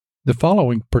The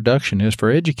following production is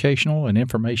for educational and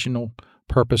informational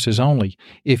purposes only.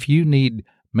 If you need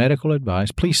medical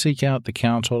advice, please seek out the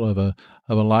counsel of a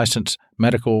licensed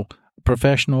medical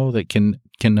professional that can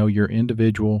know your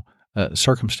individual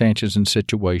circumstances and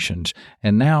situations.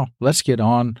 And now let's get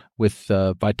on with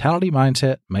Vitality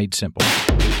Mindset Made Simple.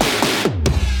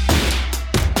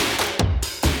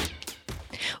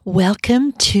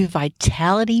 Welcome to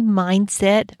Vitality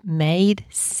Mindset Made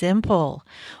Simple,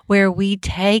 where we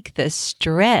take the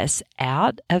stress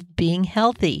out of being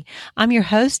healthy. I'm your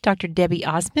host, Dr. Debbie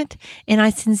Osment, and I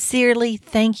sincerely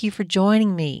thank you for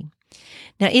joining me.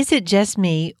 Now, is it just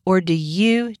me, or do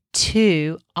you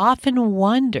too often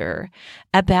wonder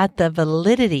about the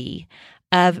validity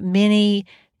of many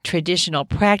traditional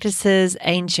practices,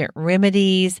 ancient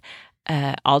remedies,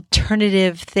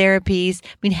 alternative therapies? I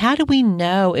mean, how do we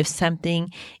know if something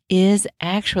is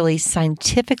actually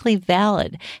scientifically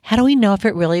valid? How do we know if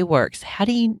it really works? How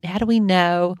do we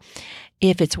know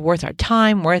if it's worth our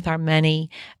time, worth our money,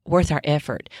 worth our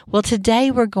effort? Well,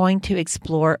 today we're going to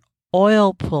explore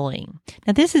oil pulling.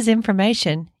 Now, this is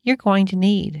information you're going to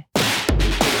need.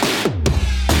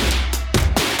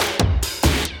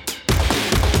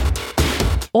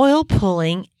 Oil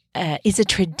pulling is a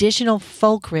traditional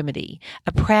folk remedy,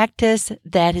 a practice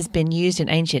that has been used in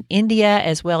ancient India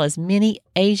as well as many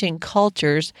Asian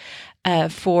cultures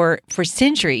for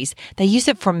centuries. They use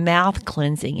it for mouth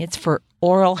cleansing. It's for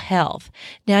oral health.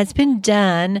 Now, it's been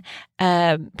done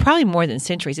probably more than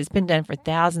centuries. It's been done for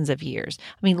thousands of years.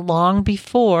 I mean, long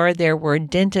before there were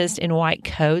dentists in white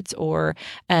coats or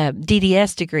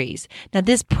DDS degrees. Now,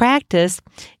 this practice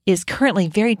is currently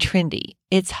very trendy.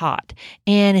 It's hot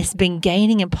and has been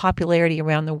gaining in popularity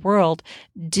around the world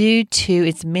due to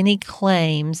its many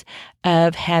claims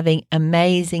of having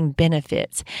amazing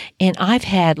benefits. And I've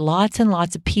had lots and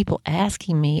lots of people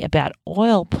asking me about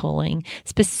oil pulling,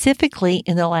 specifically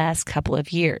in the last couple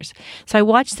of years. So I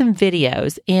watched some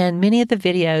videos, and many of the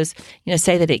videos,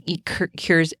 say that it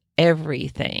cures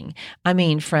everything. I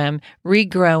mean, from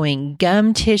regrowing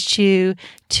gum tissue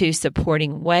to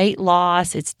supporting weight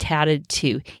loss. It's touted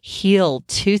to heal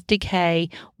tooth decay,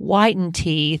 whiten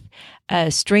teeth,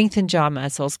 strengthen jaw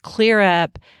muscles, clear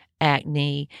up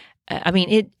acne.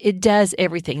 It does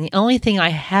everything. The only thing I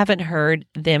haven't heard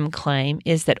them claim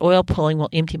is that oil pulling will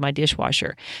empty my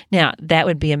dishwasher. Now, that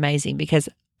would be amazing because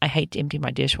I hate to empty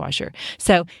my dishwasher.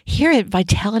 So here at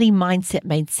Vitality Mindset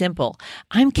Made Simple,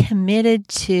 I'm committed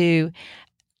to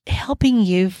helping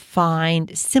you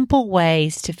find simple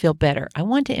ways to feel better. I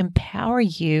want to empower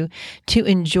you to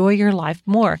enjoy your life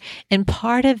more. And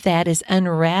part of that is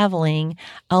unraveling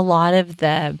a lot of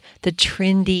the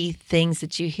trendy things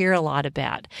that you hear a lot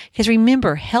about. Because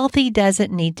remember, healthy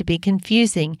doesn't need to be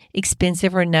confusing,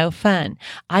 expensive, or no fun.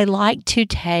 I like to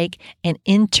take an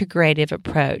integrative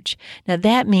approach. Now,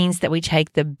 that means that we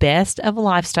take the best of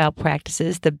lifestyle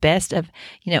practices, the best of,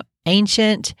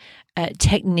 ancient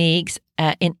techniques,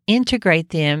 and integrate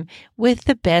them with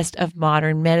the best of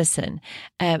modern medicine.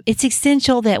 It's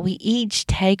essential that we each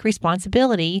take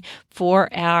responsibility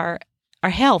for our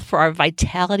health, for our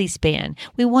vitality span.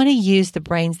 We want to use the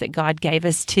brains that God gave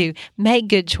us to make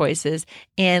good choices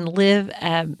and live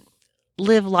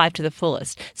life to the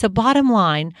fullest. So bottom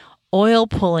line, oil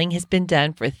pulling has been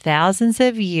done for thousands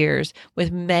of years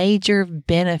with major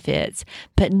benefits,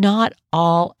 but not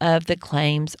all of the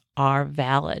claims are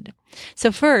valid.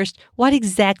 So first, what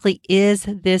exactly is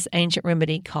this ancient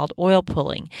remedy called oil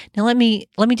pulling? Now let me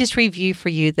just review for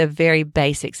you the very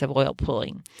basics of oil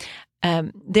pulling.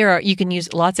 You can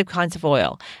use lots of kinds of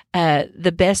oil.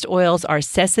 The best oils are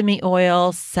sesame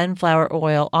oil, sunflower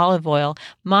oil, olive oil.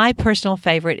 My personal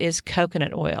favorite is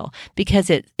coconut oil because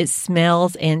it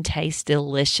smells and tastes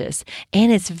delicious,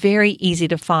 and it's very easy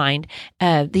to find.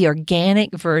 The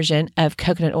organic version of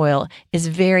coconut oil is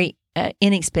very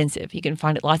inexpensive. You can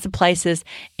find it lots of places,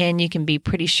 and you can be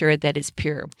pretty sure that it's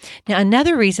pure. Now,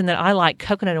 another reason that I like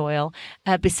coconut oil,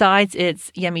 besides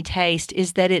its yummy taste,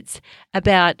 is that it's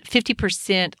about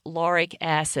 50% lauric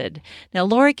acid. Now,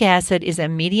 lauric acid is a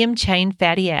medium-chain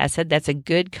fatty acid. That's a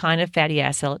good kind of fatty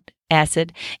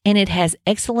acid, and it has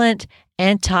excellent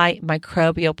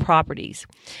antimicrobial properties.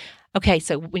 Okay,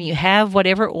 so when you have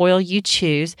whatever oil you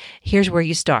choose, here's where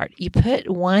you start. You put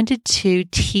 1 to 2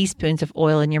 teaspoons of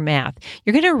oil in your mouth.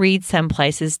 You're going to read some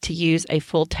places to use a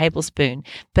full tablespoon,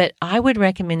 but I would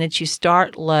recommend that you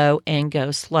start low and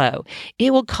go slow.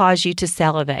 It will cause you to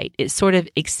salivate. It sort of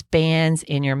expands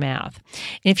in your mouth.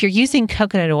 And if you're using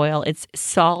coconut oil, it's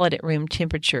solid at room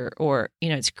temperature, or,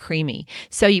 it's creamy.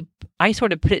 So I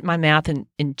sort of put it in my mouth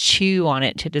and chew on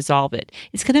it to dissolve it.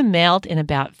 It's going to melt in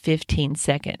about 15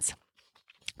 seconds.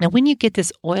 Now, when you get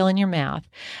this oil in your mouth,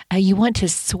 you want to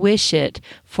swish it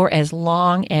for as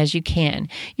long as you can.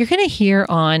 You're going to hear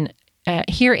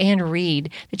and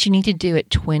read that you need to do it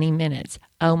 20 minutes.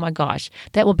 Oh my gosh,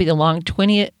 that will be the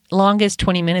longest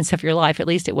 20 minutes of your life. At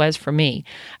least it was for me.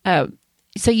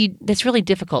 That's really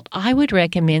difficult. I would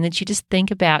recommend that you just think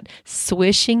about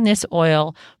swishing this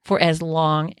oil for as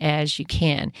long as you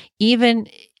can. Even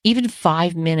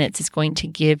 5 minutes is going to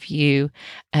give you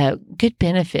good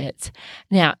benefits.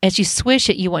 Now, as you swish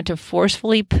it, you want to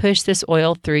forcefully push this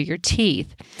oil through your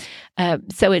teeth.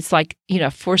 So it's like,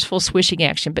 forceful swishing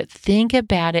action, but think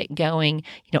about it going,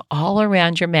 all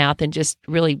around your mouth and just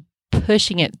really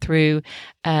pushing it through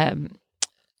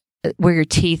where your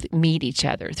teeth meet each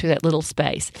other, through that little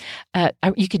space.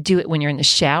 You could do it when you're in the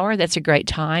shower. That's a great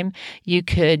time. You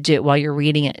could do it while you're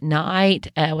reading at night,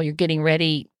 while you're getting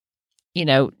ready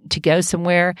to go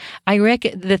somewhere.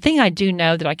 The thing I do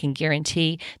know that I can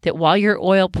guarantee that while you're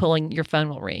oil pulling, your phone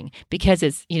will ring because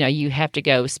it's, you have to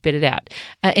go spit it out.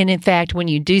 And in fact, when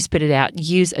you do spit it out,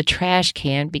 use a trash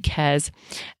can because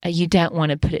you don't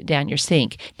want to put it down your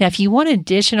sink. Now, if you want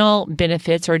additional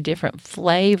benefits or a different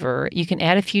flavor, you can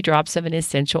add a few drops of an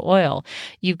essential oil.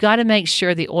 You've got to make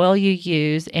sure the oil you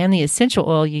use and the essential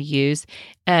oil you use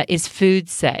is food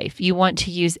safe. You want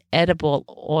to use edible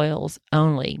oils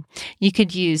only. You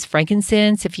could use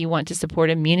frankincense if you want to support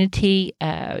immunity.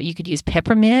 You could use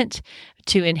peppermint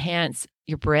to enhance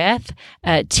your breath.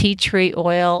 Tea tree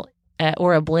oil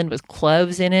or a blend with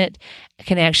cloves in it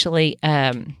can actually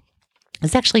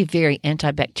it's actually very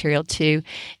antibacterial too.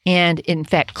 And in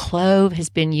fact, clove has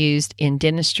been used in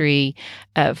dentistry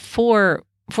for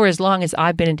as long as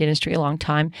I've been in dentistry, a long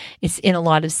time. It's in a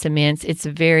lot of cements. It's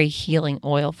a very healing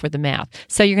oil for the mouth.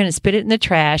 So you're going to spit it in the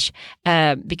trash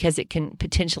because it can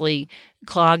potentially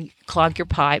clog your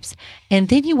pipes. And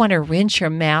then you want to rinse your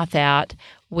mouth out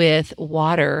with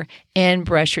water and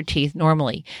brush your teeth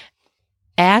normally.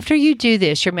 After you do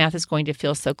this, your mouth is going to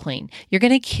feel so clean. You're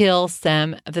going to kill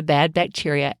some of the bad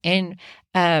bacteria and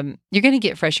you're going to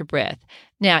get fresher breath.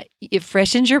 Now, it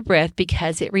freshens your breath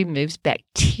because it removes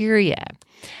bacteria.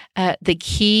 The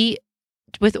key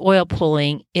with oil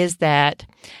pulling is that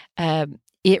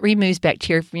it removes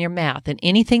bacteria from your mouth, and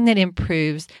anything that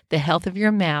improves the health of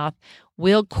your mouth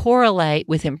will correlate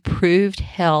with improved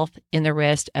health in the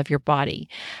rest of your body.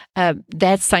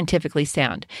 That's scientifically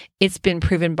sound. It's been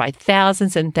proven by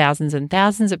thousands and thousands and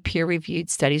thousands of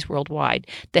peer-reviewed studies worldwide.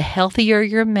 The healthier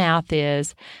your mouth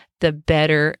is, the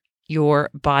better your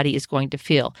body is going to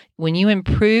feel. When you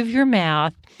improve your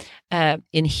mouth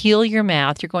and heal your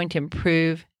mouth, you're going to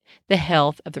improve the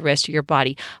health of the rest of your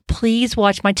body. Please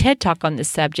watch my TED Talk on this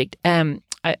subject.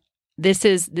 This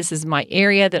is my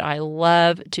area that I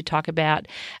love to talk about,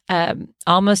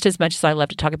 almost as much as I love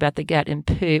to talk about the gut and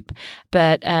poop,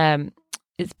 but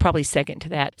it's probably second to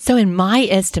that. So in my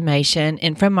estimation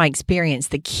and from my experience,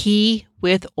 the key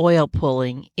with oil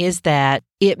pulling is that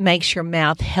it makes your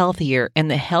mouth healthier, and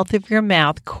the health of your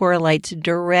mouth correlates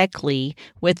directly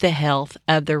with the health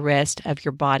of the rest of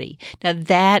your body. Now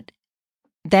that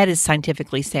is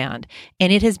scientifically sound,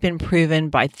 and it has been proven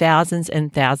by thousands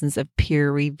and thousands of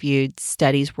peer-reviewed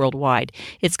studies worldwide.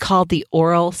 It's called the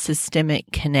oral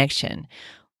systemic connection.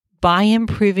 By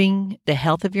improving the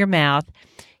health of your mouth,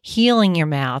 healing your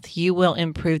mouth, you will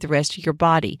improve the rest of your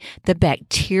body. The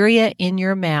bacteria in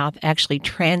your mouth actually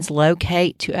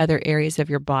translocate to other areas of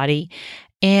your body,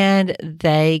 and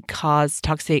they cause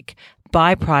toxic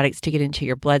byproducts to get into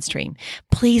your bloodstream.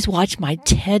 Please watch my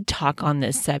TED Talk on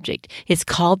this subject. It's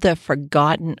called The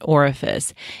Forgotten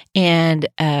Orifice, and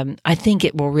I think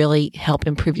it will really help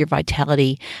improve your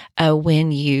vitality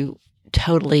when you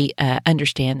totally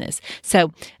understand this.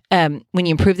 So when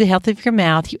you improve the health of your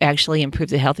mouth, you actually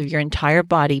improve the health of your entire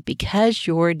body because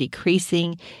you're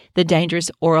decreasing the dangerous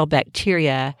oral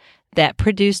bacteria that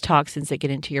produce toxins that get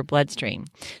into your bloodstream.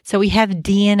 So we have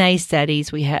DNA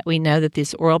studies. We know that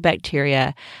this oral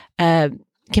bacteria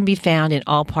can be found in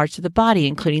all parts of the body,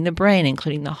 including the brain,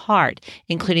 including the heart,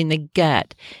 including the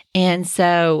gut. And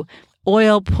so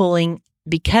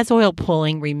because oil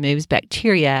pulling removes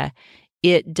bacteria,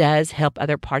 it does help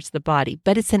other parts of the body,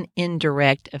 but it's an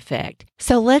indirect effect.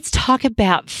 So let's talk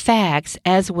about facts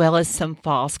as well as some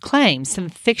false claims, some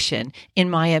fiction,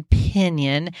 in my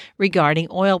opinion, regarding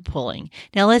oil pulling.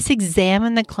 Now let's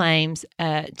examine the claims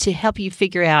to help you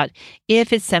figure out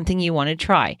if it's something you want to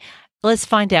try. Let's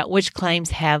find out which claims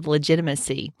have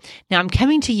legitimacy. Now, I'm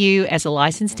coming to you as a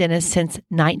licensed dentist since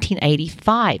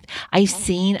 1985. I've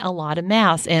seen a lot of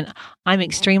mouths, and I'm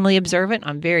extremely observant.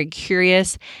 I'm very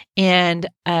curious. And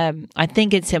I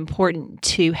think it's important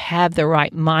to have the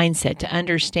right mindset to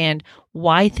understand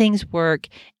why things work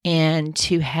and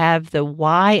to have the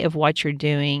why of what you're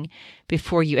doing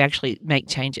before you actually make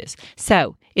changes.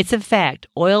 So it's a fact.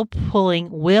 Oil pulling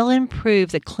will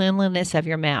improve the cleanliness of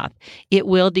your mouth. It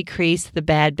will decrease the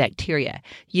bad bacteria.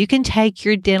 You can take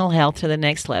your dental health to the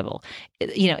next level.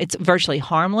 It's virtually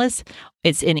harmless.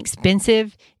 It's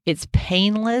inexpensive. It's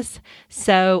painless.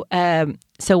 So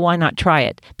why not try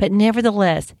it? But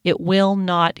nevertheless, it will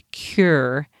not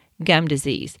cure gum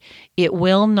disease. It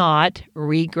will not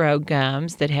regrow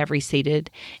gums that have receded,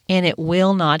 and it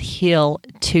will not heal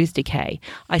tooth decay.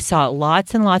 I saw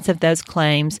lots and lots of those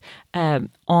claims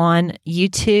on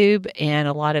YouTube and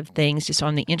a lot of things just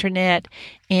on the internet,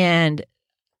 and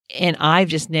I've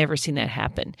just never seen that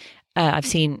happen. I've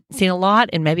seen a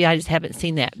lot, and maybe I just haven't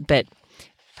seen that, but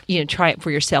try it for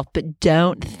yourself. But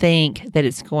don't think that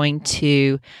it's going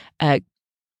to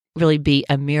really be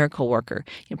a miracle worker.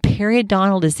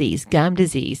 Periodontal disease, gum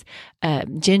disease,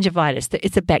 gingivitis,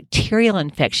 it's a bacterial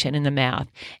infection in the mouth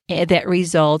that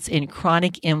results in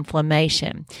chronic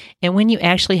inflammation. And when you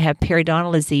actually have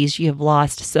periodontal disease, you have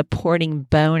lost supporting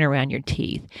bone around your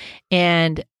teeth.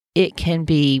 And it can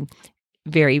be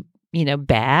very,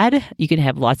 bad. You can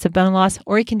have lots of bone loss,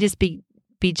 or it can just be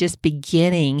just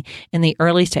beginning in the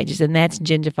early stages, and that's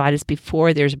gingivitis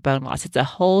before there's bone loss. It's a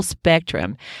whole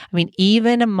spectrum. I mean,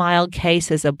 even mild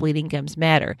cases of bleeding gums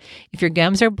matter. If your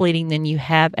gums are bleeding, then you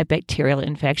have a bacterial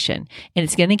infection, and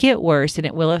it's going to get worse, and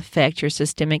it will affect your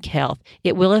systemic health.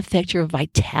 It will affect your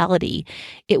vitality.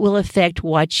 It will affect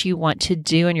what you want to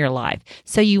do in your life.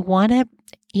 So you want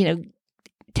to,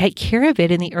 take care of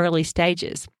it in the early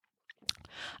stages.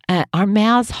 Our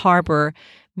mouths harbor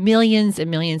millions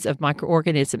and millions of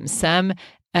microorganisms. Some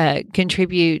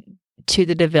contribute to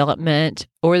the development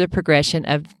or the progression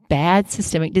of bad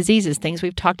systemic diseases, things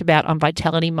we've talked about on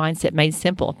Vitality Mindset Made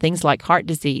Simple, things like heart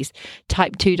disease,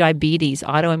 type 2 diabetes,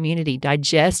 autoimmunity,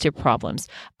 digestive problems.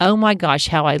 Oh my gosh,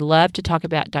 how I love to talk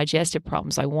about digestive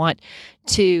problems. I want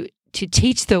to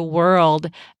teach the world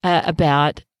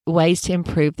about ways to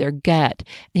improve their gut.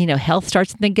 Health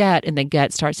starts in the gut, and the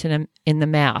gut starts in the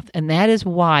mouth. And that is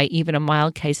why even a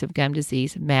mild case of gum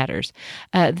disease matters.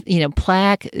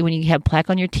 Plaque, when you have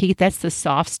plaque on your teeth, that's the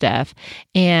soft stuff,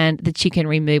 and that you can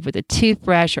remove with a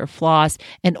toothbrush or floss.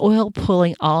 And oil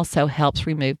pulling also helps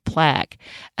remove plaque.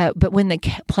 But when the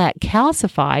plaque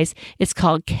calcifies, it's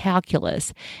called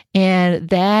calculus, and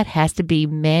that has to be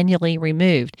manually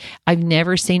removed. I've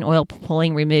never seen oil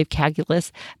pulling remove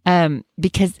calculus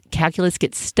because calculus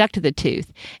gets stuck to the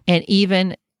tooth, and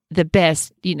even the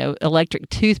best, electric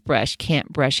toothbrush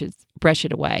can't brush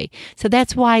it away. So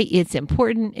that's why it's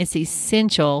important. It's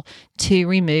essential to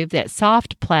remove that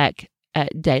soft plaque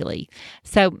daily.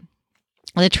 So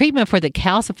the treatment for the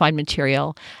calcified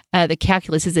material, the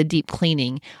calculus, is a deep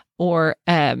cleaning, or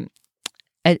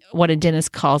what a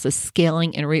dentist calls a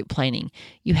scaling and root planing.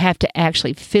 You have to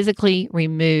actually physically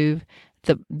remove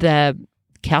the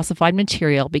calcified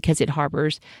material because it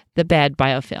harbors the bad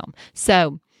biofilm.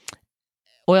 So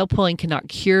oil pulling cannot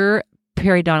cure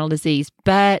periodontal disease,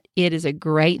 but it is a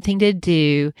great thing to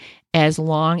do as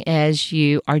long as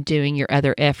you are doing your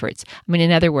other efforts. I mean,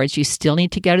 in other words, you still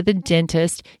need to go to the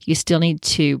dentist. You still need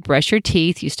to brush your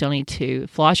teeth. You still need to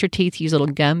floss your teeth, use little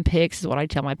gum picks is what I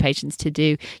tell my patients to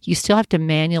do. You still have to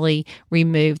manually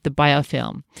remove the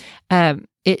biofilm.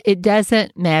 It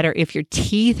doesn't matter if your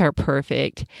teeth are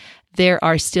perfect. There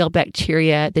are still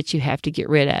bacteria that you have to get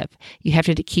rid of. You have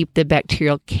to keep the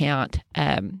bacterial count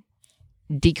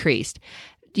decreased.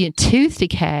 Tooth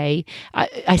decay,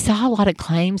 I saw a lot of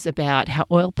claims about how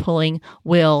oil pulling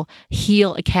will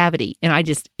heal a cavity. And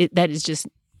that is just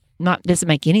doesn't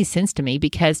make any sense to me,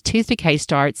 because tooth decay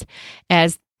starts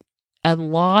as a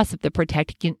loss of the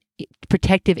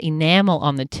protective enamel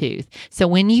on the tooth. So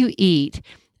when you eat,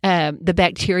 the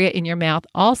bacteria in your mouth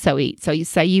also eat. So you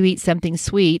say you eat something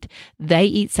sweet, they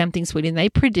eat something sweet, and they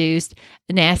produce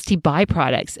nasty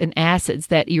byproducts and acids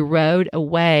that erode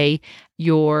away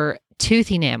your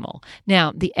tooth enamel.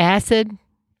 Now, the acid,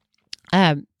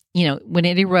 when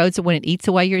it erodes, when it eats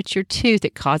away your tooth,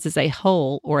 it causes a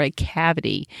hole or a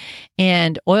cavity.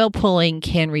 And oil pulling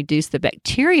can reduce the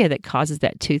bacteria that causes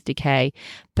that tooth decay,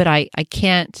 but I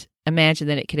can't imagine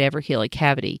that it could ever heal a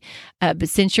cavity. But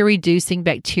since you're reducing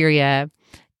bacteria,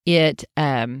 it's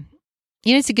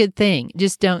a good thing.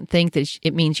 Just don't think that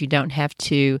it means you don't have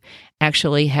to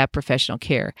actually have professional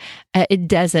care. It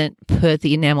doesn't put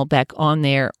the enamel back on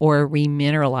there or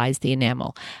remineralize the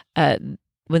enamel. When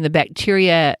the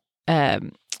bacteria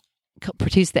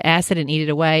produce the acid and eat it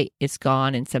away, it's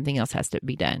gone and something else has to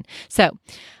be done. So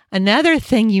another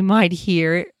thing you might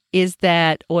hear is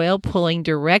that oil pulling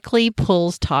directly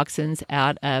pulls toxins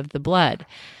out of the blood.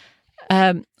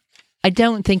 I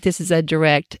don't think this is a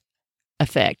direct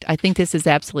effect. I think this is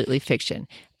absolutely fiction.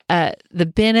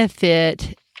 The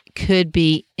benefit could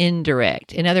be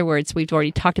indirect. In other words, we've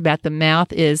already talked about the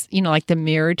mouth is, like the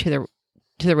mirror to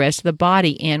the rest of the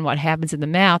body, and what happens in the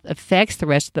mouth affects the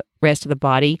rest of the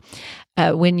body.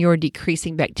 When you're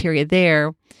decreasing bacteria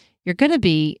there, you're going to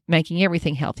be making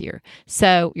everything healthier.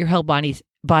 So your whole body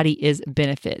is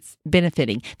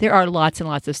benefiting. There are lots and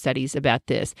lots of studies about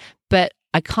this, but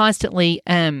I constantly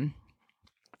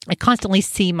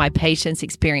see my patients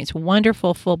experience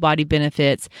wonderful full body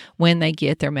benefits when they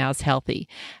get their mouths healthy.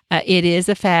 It is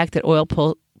a fact that oil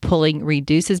pulling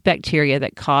reduces bacteria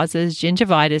that causes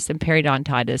gingivitis and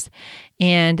periodontitis,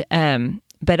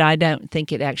 but I don't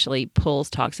think it actually pulls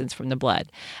toxins from the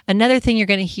blood. Another thing you're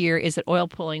going to hear is that oil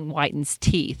pulling whitens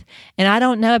teeth, and I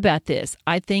don't know about this.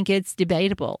 I think it's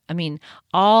debatable. I mean,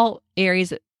 all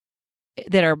areas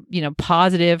that are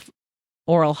positive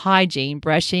oral hygiene,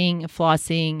 brushing,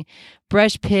 flossing,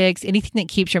 brush picks, anything that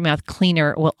keeps your mouth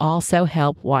cleaner will also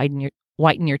help whiten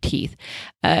your teeth.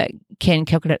 Can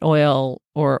coconut oil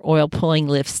or oil pulling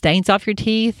lift stains off your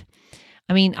teeth?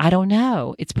 I mean, I don't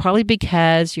know. It's probably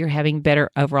because you're having better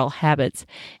overall habits,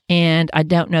 and I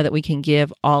don't know that we can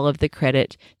give all of the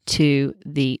credit to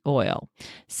the oil.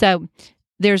 So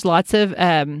there's lots of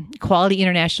quality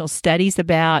international studies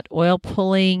about oil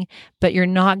pulling, but you're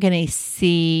not going to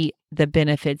see the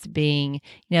benefits being,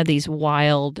 these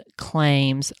wild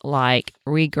claims like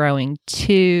regrowing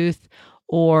tooth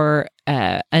or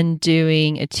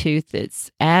undoing a tooth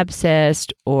that's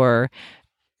abscessed or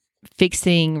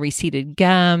fixing receded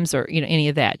gums or, any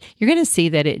of that. You're going to see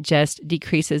that it just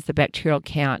decreases the bacterial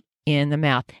count in the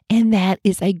mouth. And that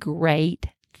is a great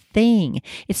thing.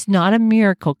 It's not a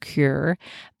miracle cure,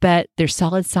 but there's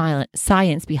solid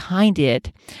science behind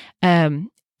it.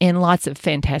 And lots of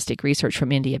fantastic research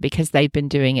from India because they've been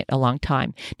doing it a long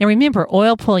time. Now, remember,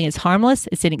 oil pulling is harmless.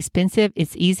 It's inexpensive.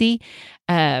 It's easy.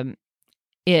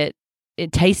 It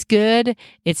tastes good.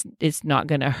 It's not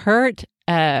going to hurt.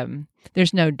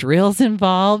 There's no drills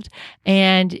involved,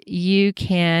 and you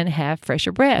can have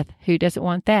fresher breath. Who doesn't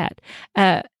want that?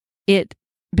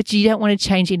 But you don't want to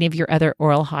change any of your other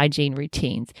oral hygiene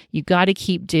routines. You've got to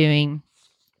keep doing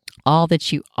all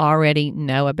that you already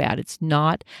know about. It's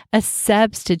not a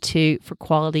substitute for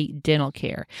quality dental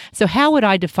care. So how would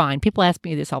I define, people ask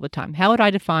me this all the time, how would I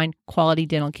define quality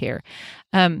dental care?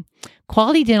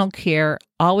 Quality dental care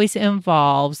always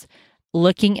involves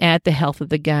looking at the health of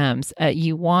the gums.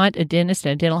 You want a dentist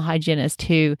and a dental hygienist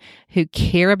who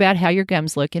care about how your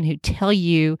gums look and who tell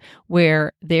you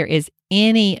where there is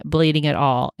any bleeding at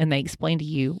all, and they explain to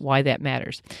you why that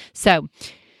matters. So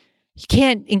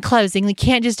in closing, you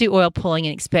can't just do oil pulling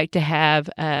and expect to have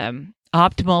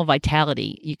optimal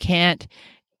vitality. You can't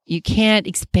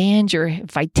expand your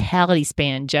vitality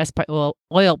span just by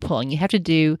oil pulling. You have to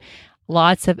do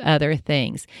lots of other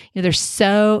things. It's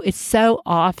so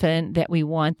often that we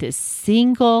want this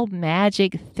single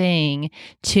magic thing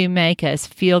to make us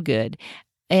feel good,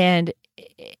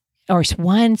 or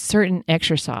one certain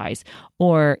exercise,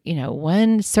 or,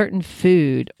 one certain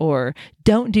food, or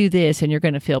don't do this and you're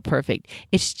going to feel perfect.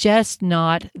 It's just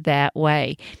not that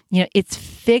way. It's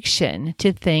fiction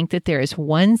to think that there is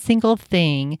one single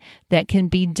thing that can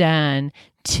be done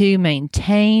to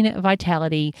maintain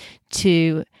vitality,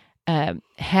 to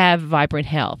have vibrant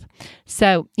health.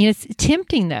 So, it's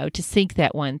tempting, though, to seek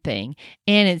that one thing.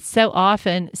 And it's so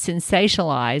often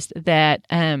sensationalized that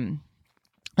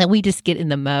we just get in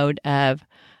the mode of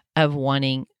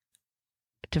wanting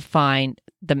to find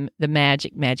the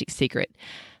magic secret.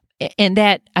 And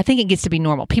that, I think it gets to be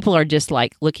normal. People are just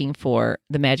like looking for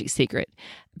the magic secret.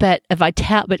 But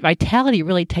vitality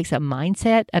really takes a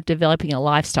mindset of developing a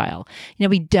lifestyle.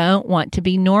 We don't want to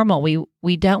be normal.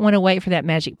 We don't want to wait for that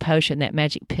magic potion, that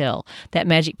magic pill, that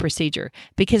magic procedure,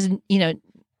 because,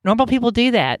 normal people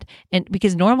do that. And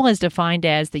because normal is defined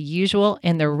as the usual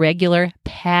and the regular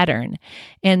pattern.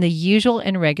 And the usual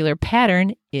and regular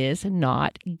pattern is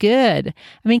not good.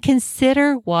 I mean,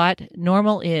 consider what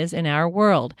normal is in our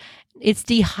world. It's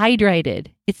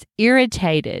dehydrated. It's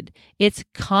irritated. It's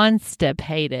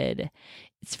constipated.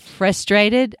 It's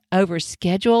frustrated,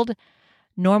 overscheduled.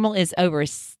 Normal is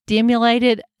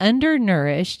overstimulated,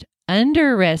 undernourished,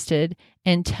 underrested,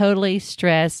 and totally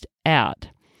stressed out.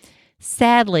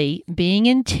 Sadly, being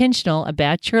intentional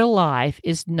about your life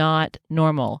is not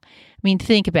normal. I mean,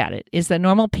 think about it. Is the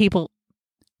normal people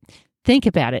Think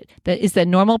about it. That is the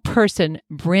normal person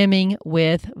brimming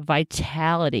with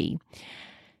vitality.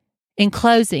 In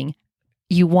closing,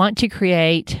 you want to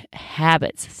create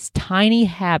habits, tiny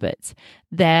habits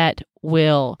that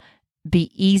will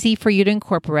be easy for you to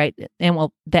incorporate and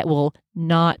that will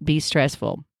not be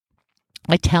stressful.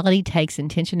 Vitality takes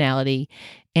intentionality,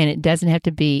 and it doesn't have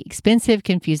to be expensive,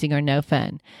 confusing, or no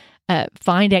fun.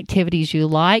 Find activities you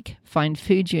like, find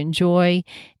foods you enjoy,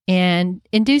 and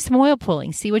do some oil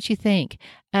pulling. See what you think.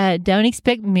 Don't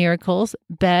expect miracles,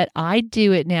 but I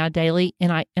do it now daily,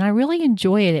 and I really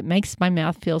enjoy it. It makes my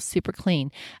mouth feel super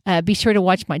clean. Be sure to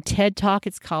watch my TED Talk.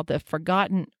 It's called The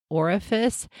Forgotten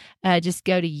Orifice. Just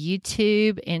go to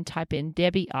YouTube and type in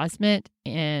Debbie Osment,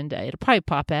 and it'll probably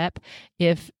pop up.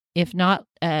 If not,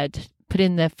 put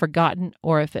in The Forgotten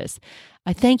Orifice.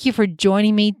 I thank you for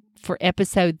joining me for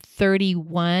episode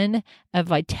 31 of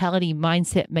Vitality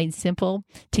Mindset Made Simple.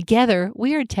 Together,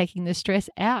 we are taking the stress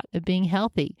out of being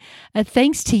healthy.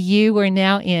 Thanks to you, we're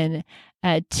now in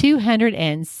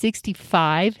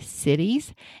 265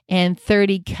 cities and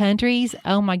 30 countries.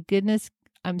 Oh my goodness.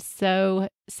 I'm so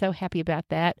happy about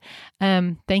that.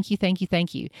 Thank you.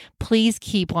 Please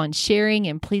keep on sharing,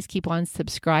 and please keep on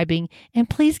subscribing, and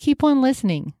please keep on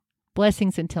listening.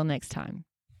 Blessings until next time.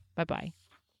 Bye-bye.